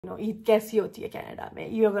Eid kaisi hoti hai Canada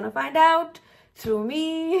mein. You're gonna find out through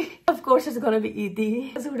me. Of course, it's gonna be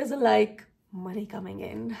Eid. Who doesn't like money coming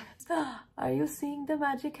in? Are you seeing the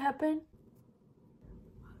magic happen?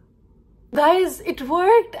 Guys, it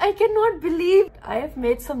worked. I cannot believe I have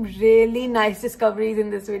made some really nice discoveries in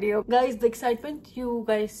this video. Guys, the excitement you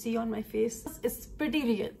guys see on my face is pretty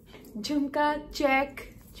real. Jhumka, check.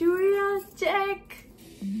 Julia, check.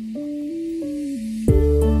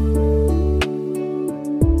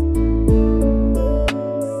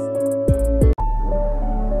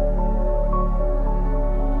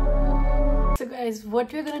 So guys,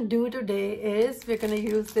 what we're gonna do today is we're gonna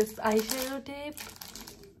use this eyeshadow tape.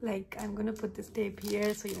 Like, I'm gonna put this tape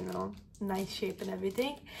here so nice shape and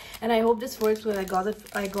everything. And I hope this works well. I got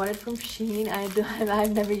it from Shein.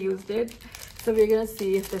 I've never used it, so we're gonna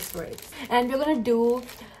see if this works. And we're gonna do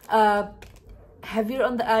heavier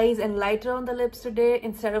on the eyes and lighter on the lips today.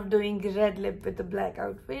 Instead of doing red lip with the black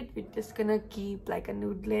outfit, we're just gonna keep like a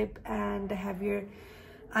nude lip and a heavier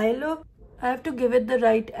eye look. I have to give it the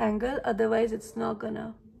right angle, otherwise it's not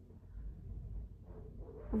gonna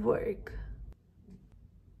work.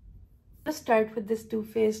 Let's start with this Too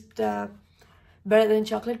Faced Better Than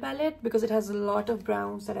Chocolate palette because it has a lot of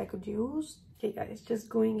browns that I could use. Okay guys, just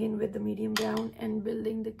going in with the medium brown and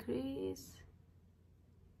building the crease.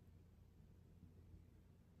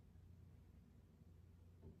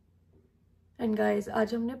 And guys,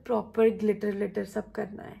 आज हमने proper glitter सब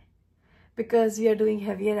करना है because we are doing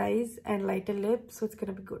heavier eyes and lighter lips, so it's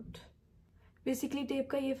gonna be good. Basically, tape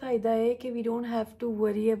का ये फायदा है कि we don't have to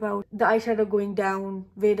worry about the eyeshadow going down,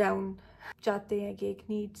 way down. चाहते हैं कि एक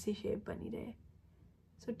नीट सी शेप बनी रहे.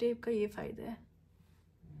 So tape का ये फायदा है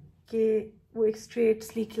कि वो एक straight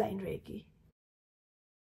sleek line रहेगी.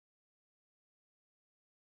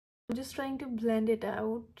 I'm just trying to blend it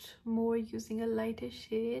out more using a lighter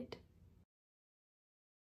shade.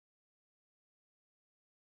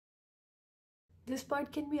 This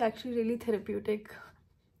part can be actually really therapeutic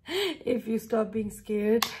if you stop being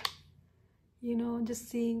scared. Just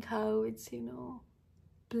seeing how it's,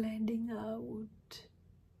 blending out.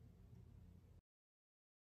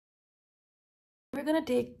 We're gonna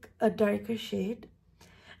take a darker shade,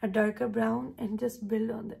 a darker brown, and just build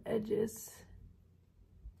on the edges.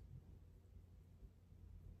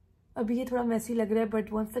 अभी ये थोड़ा messy लग रहा है,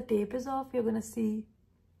 but once the tape is off, you're gonna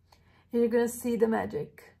see the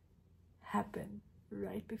magic happen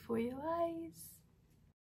right before your eyes.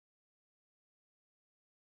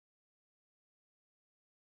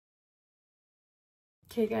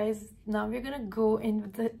 Okay guys, now we're gonna go in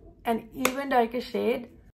with an even darker shade.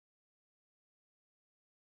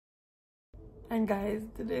 And guys,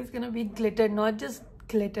 today is gonna be glitter, not just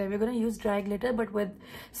glitter. We're gonna use dry glitter but with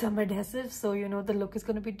some adhesive, so the look is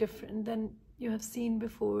gonna be different than you have seen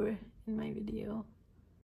before in my video.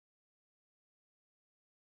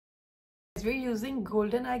 We're using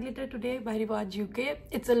Golden Eye Glitter today by Rivaj UK.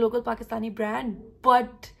 It's a local Pakistani brand,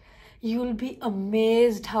 but you'll be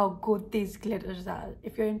amazed how good these glitters are.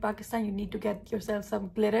 If you're in Pakistan, you need to get yourself some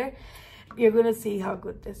glitter. You're gonna see how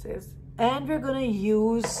good this is. And we're gonna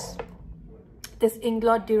use this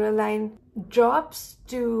Inglot duraline drops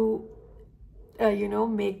to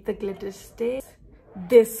make the glitter stay.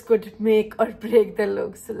 This could make or break the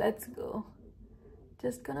look, so let's go.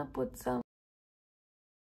 Just gonna put some.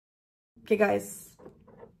 Okay guys,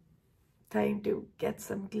 time to get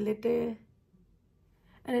some glitter,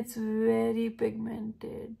 and it's very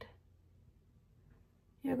pigmented.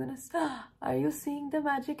 You're gonna start. Are you seeing the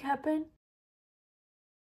magic happen?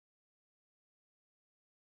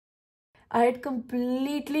 I had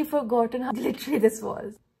completely forgotten how glittery this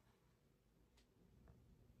was.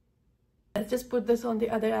 Let's just put this on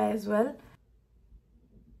the other eye as well.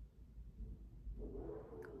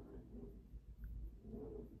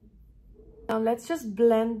 Now let's just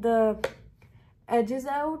blend the edges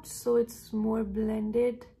out so it's more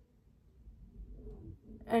blended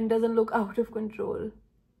and doesn't look out of control.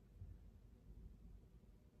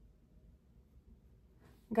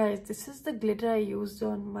 Guys, this is the glitter I used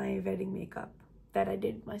on my wedding makeup that I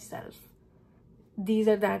did myself. These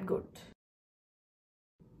are that good.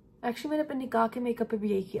 Actually, मैंने अपने निकाह के makeup पे भी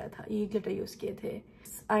यही किया था. ये glitter use किए थे.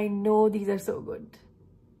 I know these are so good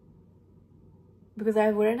because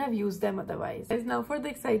I wouldn't have used them otherwise. Guys, now for the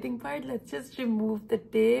exciting part, let's just remove the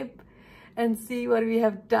tape and see what we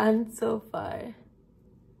have done so far.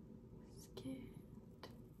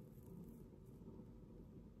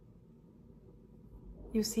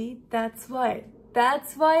 You see, that's why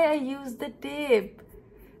I used the tape.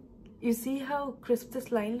 You see how crisp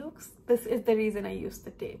this line looks? This is the reason I used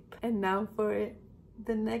the tape. And now for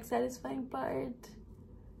the next satisfying part.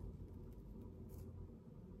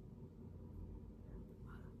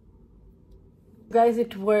 Guys,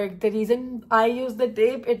 it worked. The reason I used the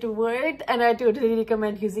tape, it worked, and I totally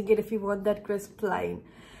recommend using it if you want that crisp line.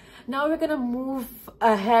 Now we're gonna move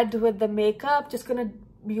ahead with the makeup. Just gonna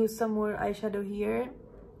use some more eyeshadow here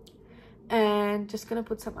and just gonna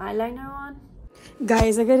put some eyeliner on.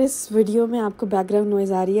 Guys, अगर इस video में आपको background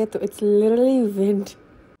noise आ रही है तो it's literally wind.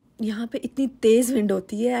 यहाँ पे इतनी तेज विंड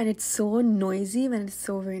होती है and it's so noisy when it's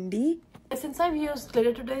so windy. Since I've used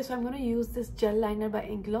glitter today, so I'm gonna use this gel liner by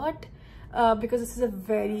Inglot because this is a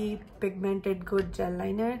very pigmented good gel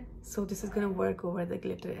liner, so this is gonna work over the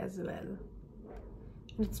glitter as well.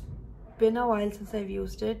 It's been a while since I've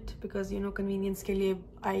used it because, you know, convenience के लिए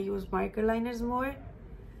I use marker liners more,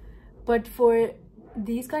 but for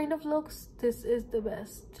these kind of looks, this is the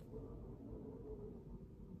best.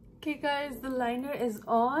 Okay guys, the liner is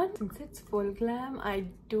on. Since it's full glam, I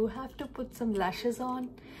do have to put some lashes on,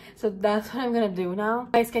 so that's what I'm gonna do now.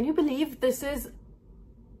 Guys, can you believe this is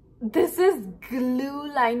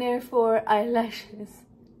glue liner for eyelashes?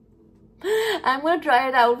 I'm gonna try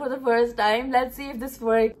it out for the first time. Let's see if this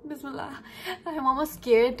works. Bismillah. I'm almost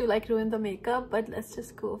scared to like ruin the makeup, but let's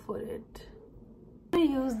just go for it. I'm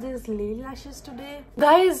gonna use these lily lashes today.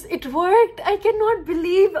 Guys, it worked. I cannot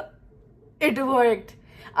believe it worked.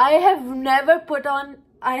 I have never put on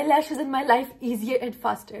eyelashes in my life easier and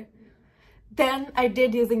faster than I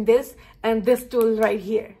did using this and this tool right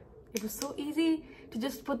here. It was so easy to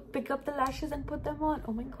just pick up the lashes and put them on.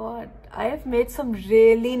 Oh my god, I have made some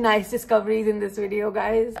really nice discoveries in this video,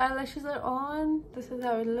 guys. Eyelashes are on. This is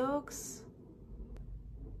how it looks.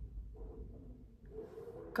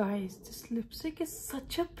 Guys, this lipstick is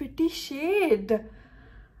such a pretty shade.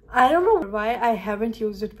 I don't know why I haven't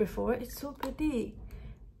used it before. It's so pretty.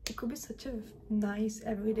 It could be such a nice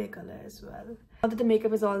everyday color as well. Now that the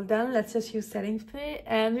makeup is all done, let's just use setting spray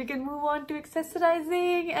and we can move on to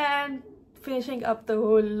accessorizing and finishing up the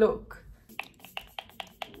whole look.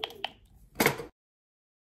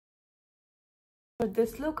 For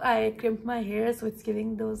this look, I crimped my hair so it's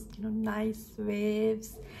giving those, you know, nice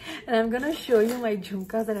waves. And I'm gonna show you my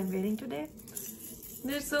jhumkas that I'm wearing today.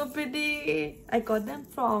 They're so pretty. I got them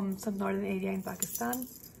from some northern area in Pakistan.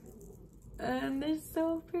 And they're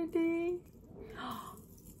so pretty.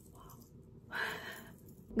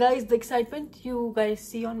 Guys, the excitement you guys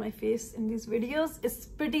see on my face in these videos is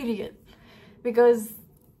pretty real because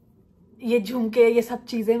ये झुमके ये सब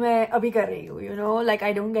चीजें मैं अभी कर रही हूँ, you know, like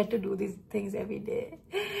I don't get to do these things every day.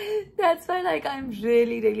 That's why like I'm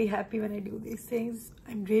really happy when I do these things.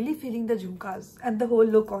 I'm really feeling the jhumkas and the whole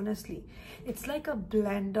look. Honestly, it's like a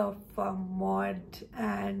blend of mod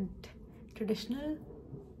and traditional.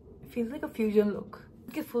 Feels like a fusion look.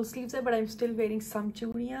 Okay, full sleeves are, but I'm still wearing some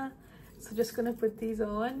churiya, so just gonna put these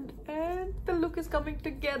on and the look is coming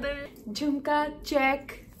together. Jhumka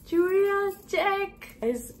check, churiya check.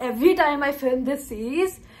 Guys, every time I film this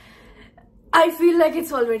series, I feel like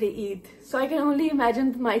it's already Eid, so I can only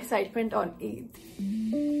imagine my excitement on Eid.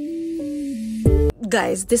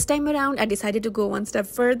 Guys, this time around I decided to go one step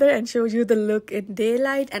further and show you the look in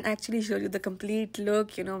daylight and actually show you the complete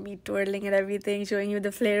look, you know, me twirling and everything, showing you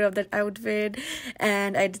the flair of that outfit.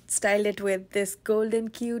 And I styled it with this golden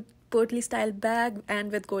cute portly style bag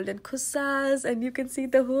and with golden khussas, and you can see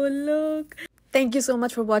the whole look. Thank you so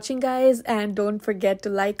much for watching, guys, and don't forget to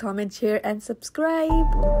like, comment, share and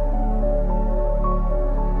subscribe.